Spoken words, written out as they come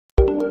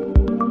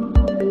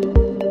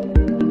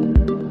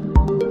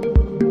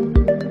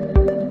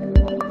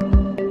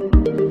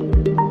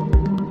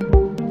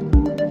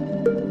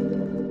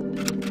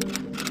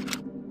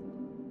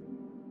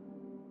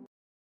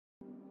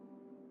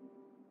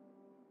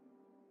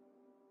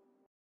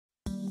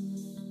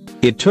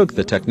It took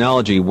the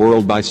technology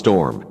world by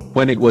storm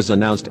when it was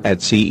announced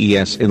at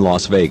CES in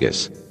Las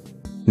Vegas.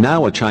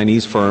 Now a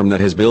Chinese firm that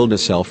has built a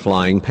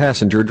self-flying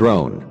passenger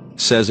drone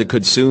says it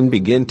could soon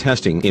begin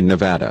testing in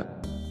Nevada.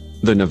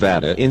 The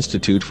Nevada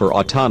Institute for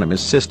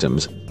Autonomous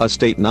Systems, a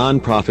state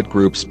non-profit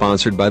group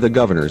sponsored by the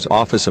Governor's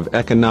Office of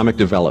Economic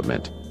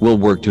Development, will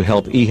work to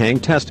help Ehang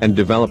test and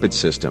develop its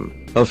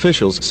system,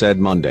 officials said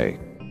Monday.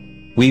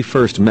 We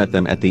first met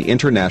them at the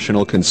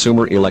International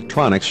Consumer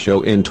Electronics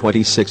Show in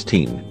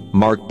 2016,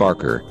 Mark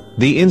Barker,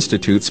 the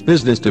Institute's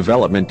business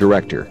development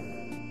director,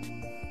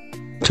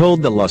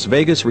 told the Las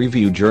Vegas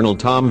Review-Journal.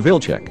 Tom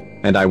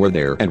Vilcek and I were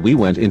there and we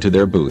went into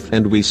their booth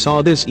and we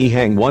saw this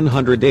Ehang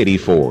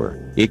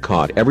 184. It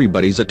caught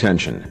everybody's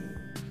attention.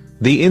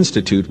 The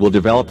Institute will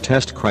develop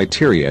test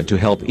criteria to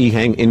help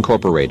Ehang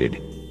Incorporated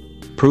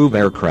prove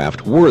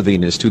aircraft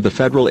worthiness to the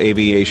Federal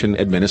Aviation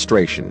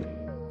Administration.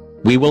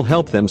 We will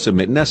help them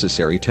submit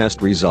necessary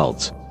test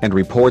results and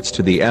reports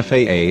to the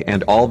FAA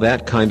and all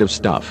that kind of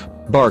stuff,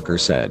 Barker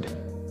said.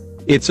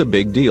 It's a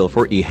big deal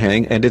for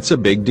Ehang and it's a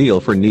big deal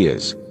for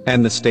NIAS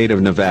and the state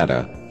of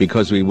Nevada,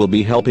 because we will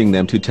be helping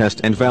them to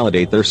test and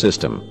validate their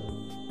system.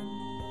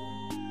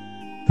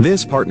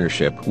 This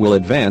partnership will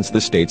advance the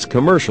state's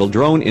commercial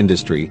drone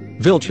industry,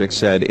 Vilcek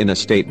said in a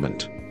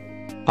statement.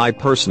 I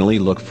personally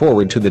look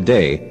forward to the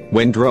day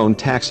when drone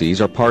taxis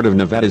are part of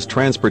Nevada's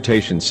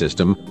transportation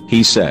system,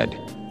 he said.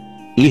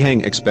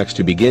 Ehang expects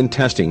to begin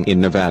testing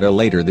in Nevada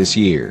later this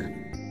year.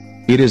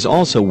 It is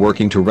also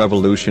working to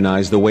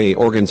revolutionize the way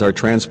organs are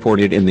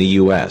transported in the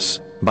U.S.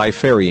 by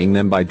ferrying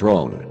them by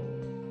drone.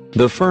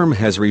 The firm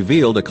has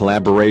revealed a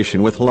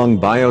collaboration with Lung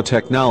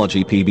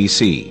Biotechnology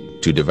PBC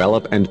to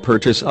develop and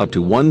purchase up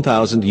to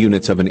 1,000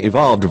 units of an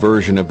evolved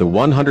version of the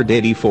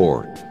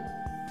 184,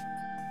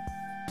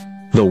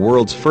 the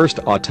world's first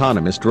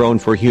autonomous drone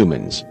for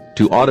humans,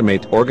 to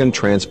automate organ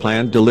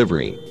transplant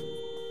delivery.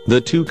 The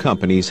two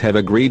companies have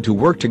agreed to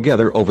work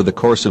together over the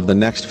course of the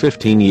next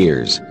 15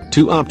 years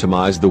to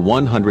optimize the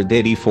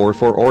 184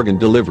 for organ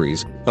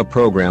deliveries, a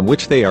program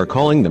which they are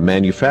calling the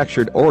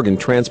Manufactured Organ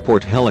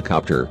Transport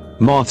Helicopter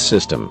 (MOTH)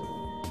 system.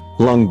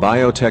 Lung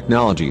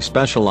Biotechnology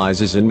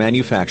specializes in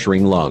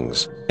manufacturing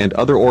lungs and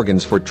other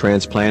organs for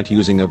transplant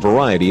using a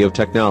variety of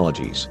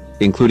technologies,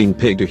 including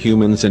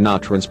pig-to-human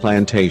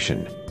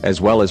xenotransplantation, as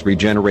well as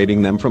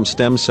regenerating them from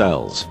stem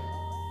cells.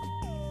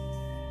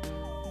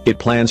 It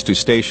plans to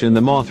station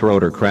the MOTH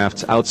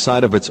rotorcrafts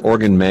outside of its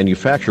organ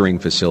manufacturing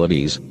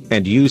facilities,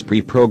 and use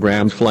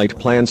pre-programmed flight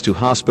plans to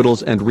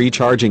hospitals and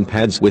recharging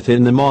pads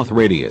within the MOTH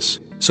radius,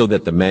 so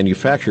that the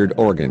manufactured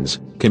organs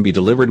can be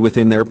delivered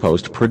within their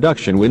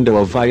post-production window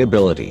of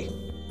viability.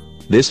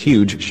 This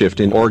huge shift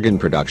in organ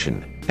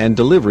production and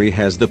delivery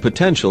has the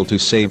potential to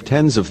save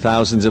tens of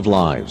thousands of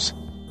lives.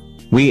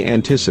 We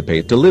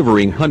anticipate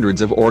delivering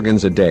hundreds of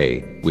organs a day,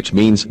 which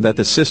means that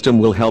the system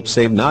will help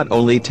save not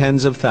only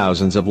tens of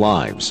thousands of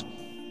lives,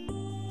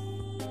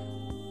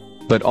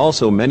 but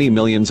also many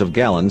millions of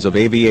gallons of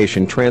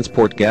aviation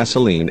transport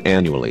gasoline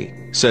annually,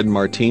 said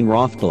Martine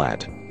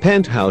Rothblatt,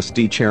 Penthouse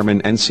D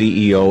chairman and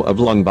CEO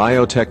of Lung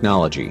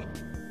Biotechnology.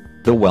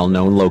 The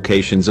well-known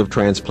locations of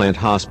transplant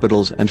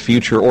hospitals and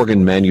future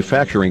organ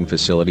manufacturing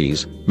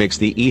facilities makes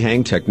the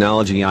Ehang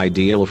technology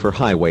ideal for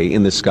highway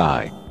in the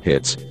sky,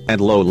 HITS,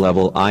 and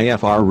low-level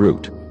IFR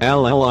route,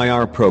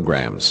 LLIR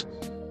programs.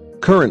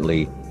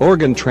 Currently,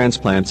 organ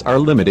transplants are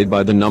limited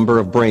by the number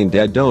of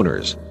brain-dead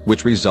donors,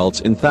 which results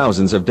in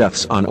thousands of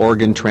deaths on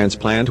organ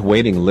transplant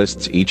waiting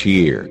lists each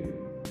year.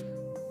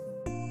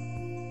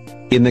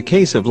 In the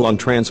case of lung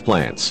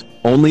transplants,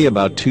 only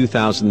about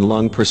 2,000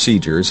 lung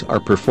procedures are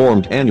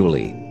performed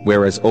annually,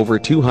 whereas over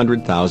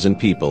 200,000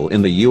 people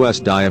in the U.S.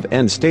 die of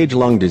end-stage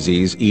lung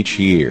disease each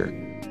year.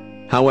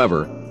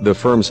 However, the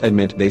firms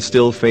admit they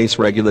still face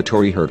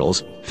regulatory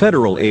hurdles: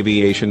 Federal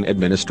Aviation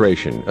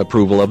Administration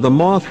approval of the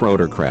MOTH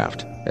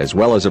rotorcraft, as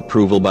well as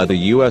approval by the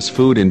U.S.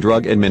 Food and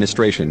Drug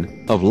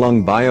Administration of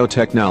Lung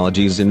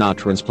Biotechnology's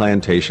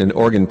xenotransplantation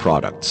organ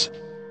products.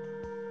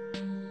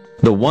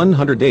 The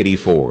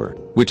 184,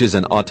 which is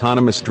an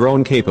autonomous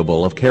drone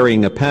capable of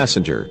carrying a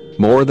passenger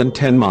more than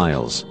 10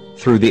 miles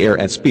through the air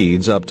at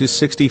speeds up to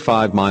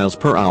 65 miles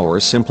per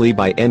hour simply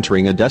by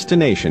entering a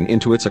destination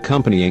into its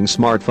accompanying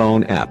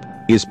smartphone app,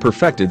 is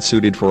perfected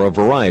suited for a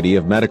variety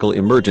of medical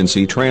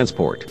emergency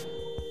transport.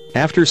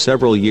 After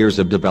several years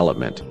of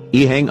development,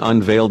 Ehang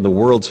unveiled the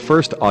world's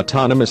first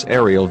autonomous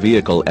aerial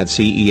vehicle at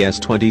CES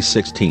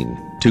 2016,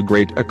 to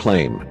great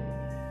acclaim.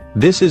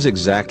 This is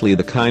exactly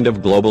the kind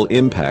of global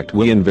impact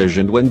we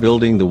envisioned when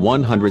building the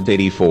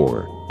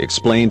 184,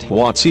 explained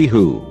Huatzi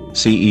Hu,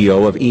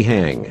 CEO of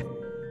Ehang.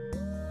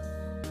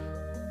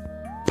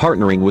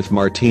 Partnering with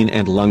Martine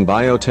and Lung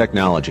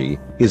Biotechnology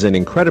is an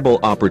incredible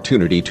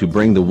opportunity to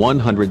bring the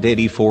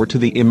 184 to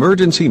the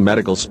emergency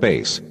medical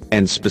space,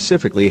 and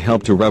specifically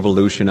help to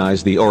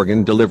revolutionize the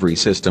organ delivery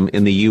system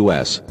in the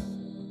U.S.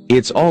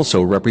 It's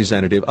also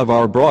representative of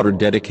our broader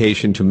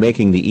dedication to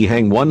making the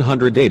Ehang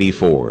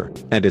 184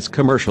 and its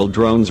commercial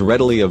drones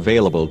readily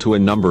available to a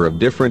number of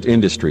different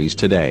industries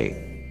today.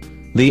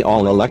 The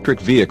all-electric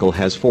vehicle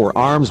has 4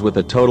 arms with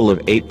a total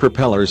of 8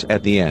 propellers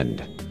at the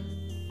end.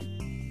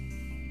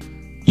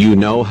 You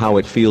know how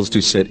it feels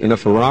to sit in a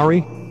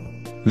Ferrari?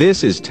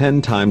 This is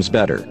 10 times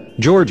better,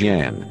 George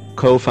Yan,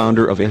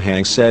 co-founder of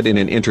Ehang, said in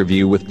an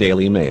interview with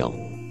Daily Mail.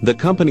 The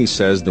company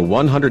says the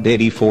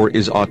 184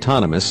 is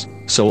autonomous,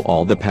 so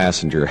all the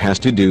passenger has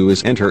to do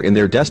is enter in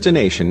their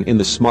destination in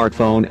the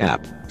smartphone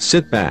app,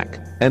 sit back,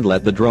 and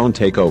let the drone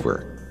take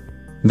over.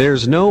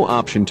 There's no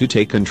option to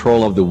take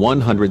control of the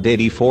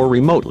 184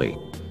 remotely.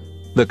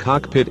 The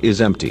cockpit is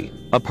empty,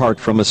 apart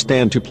from a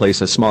stand to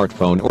place a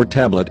smartphone or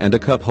tablet and a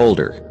cup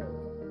holder.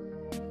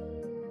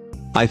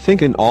 I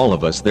think in all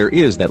of us there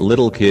is that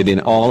little kid in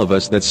all of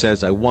us that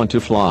says I want to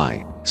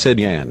fly, said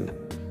Yan.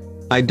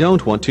 I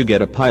don't want to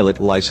get a pilot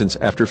license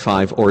after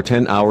 5 or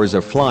 10 hours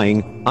of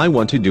flying, I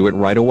want to do it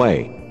right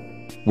away.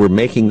 We're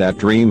making that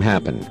dream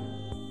happen.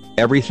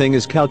 Everything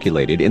is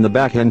calculated in the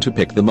back end to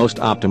pick the most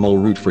optimal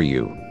route for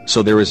you,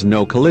 so there is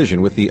no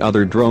collision with the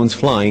other drones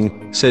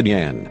flying, said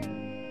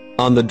Yan.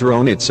 On the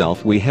drone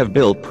itself we have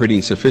built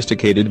pretty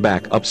sophisticated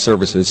backup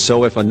services,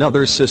 so if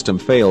another system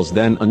fails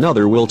then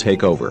another will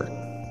take over.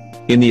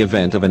 In the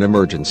event of an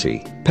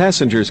emergency,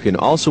 passengers can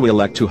also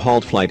elect to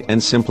halt flight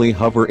and simply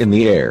hover in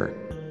the air.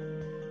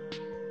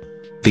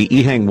 The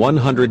Ehang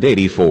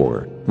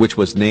 184, which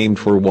was named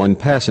for 1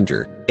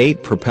 passenger,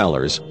 8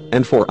 propellers,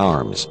 and 4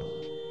 arms.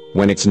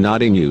 When it's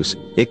not in use,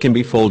 it can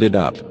be folded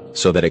up,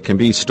 so that it can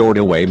be stored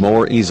away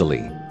more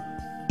easily.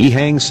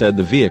 Ehang said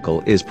the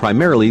vehicle is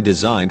primarily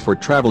designed for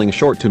traveling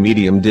short to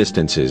medium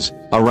distances,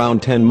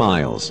 around 10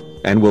 miles,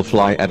 and will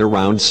fly at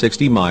around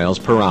 60 miles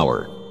per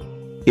hour.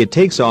 It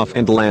takes off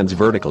and lands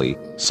vertically,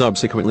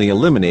 subsequently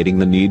eliminating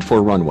the need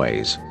for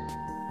runways.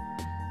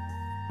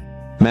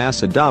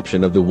 Mass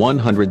adoption of the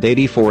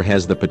 184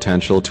 has the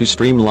potential to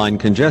streamline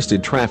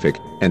congested traffic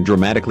and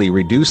dramatically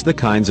reduce the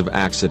kinds of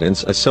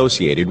accidents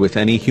associated with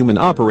any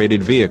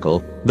human-operated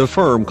vehicle, the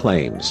firm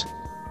claims.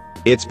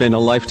 It's been a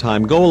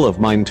lifetime goal of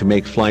mine to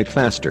make flight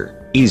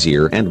faster,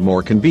 easier and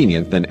more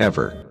convenient than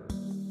ever.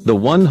 The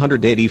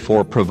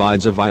 184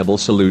 provides a viable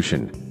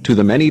solution to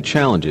the many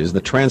challenges the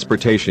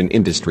transportation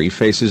industry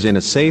faces in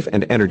a safe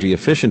and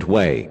energy-efficient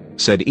way,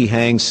 said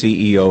Ehang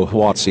CEO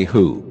Huatsi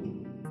Hu.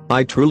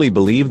 I truly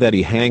believe that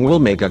Ehang will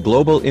make a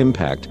global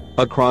impact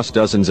across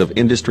dozens of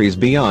industries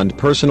beyond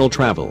personal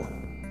travel.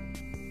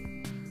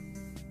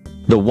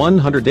 The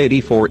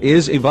 184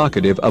 is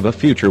evocative of a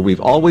future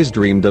we've always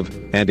dreamed of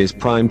and is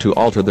primed to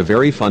alter the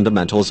very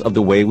fundamentals of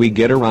the way we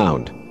get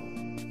around.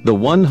 The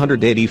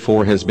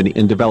 184 has been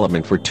in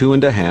development for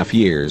 2.5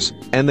 years,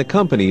 and the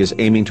company is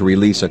aiming to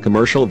release a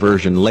commercial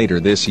version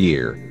later this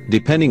year,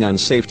 depending on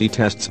safety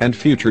tests and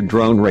future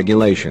drone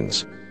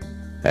regulations.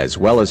 As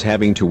well as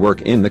having to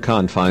work in the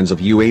confines of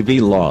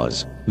UAV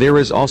laws, there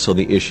is also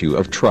the issue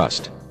of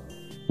trust.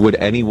 Would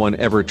anyone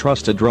ever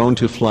trust a drone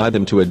to fly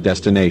them to a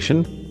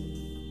destination?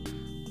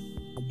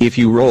 If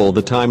you roll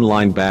the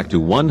timeline back to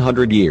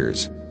 100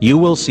 years, you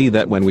will see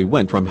that when we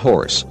went from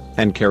horse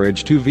and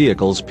carriage to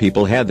vehicles,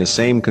 people had the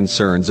same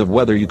concerns of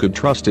whether you could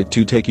trust it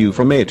to take you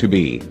from A to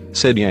B,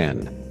 said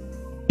Yan.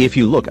 If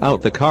you look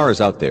out the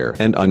cars out there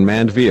and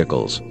unmanned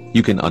vehicles,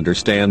 you can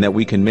understand that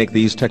we can make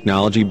these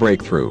technology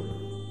breakthrough.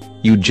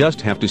 You just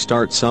have to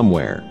start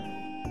somewhere.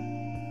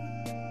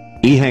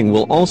 Ehang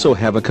will also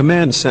have a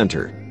command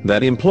center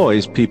that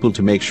employs people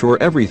to make sure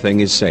everything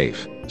is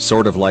safe,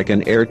 sort of like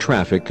an air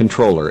traffic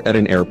controller at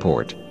an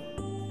airport.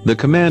 The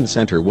command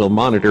center will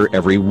monitor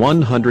every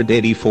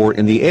 184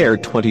 in the air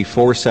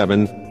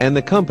 24/7, and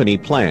the company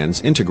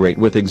plans integrate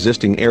with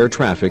existing air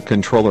traffic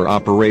controller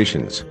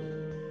operations.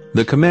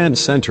 The command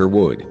center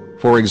would,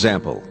 for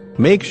example,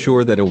 make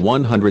sure that a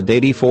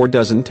 184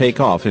 doesn't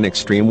take off in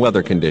extreme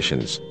weather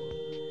conditions.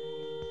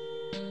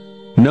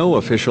 No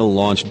official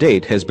launch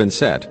date has been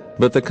set,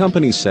 but the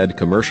company said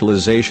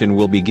commercialization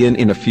will begin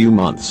in a few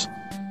months.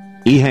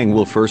 Ehang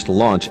will first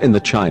launch in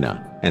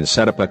China and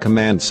set up a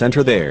command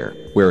center there,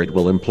 where it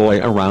will employ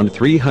around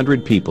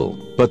 300 people,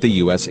 but the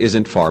US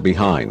isn't far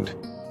behind.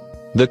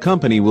 The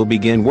company will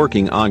begin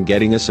working on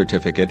getting a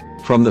certificate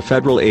from the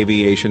Federal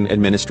Aviation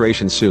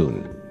Administration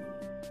soon.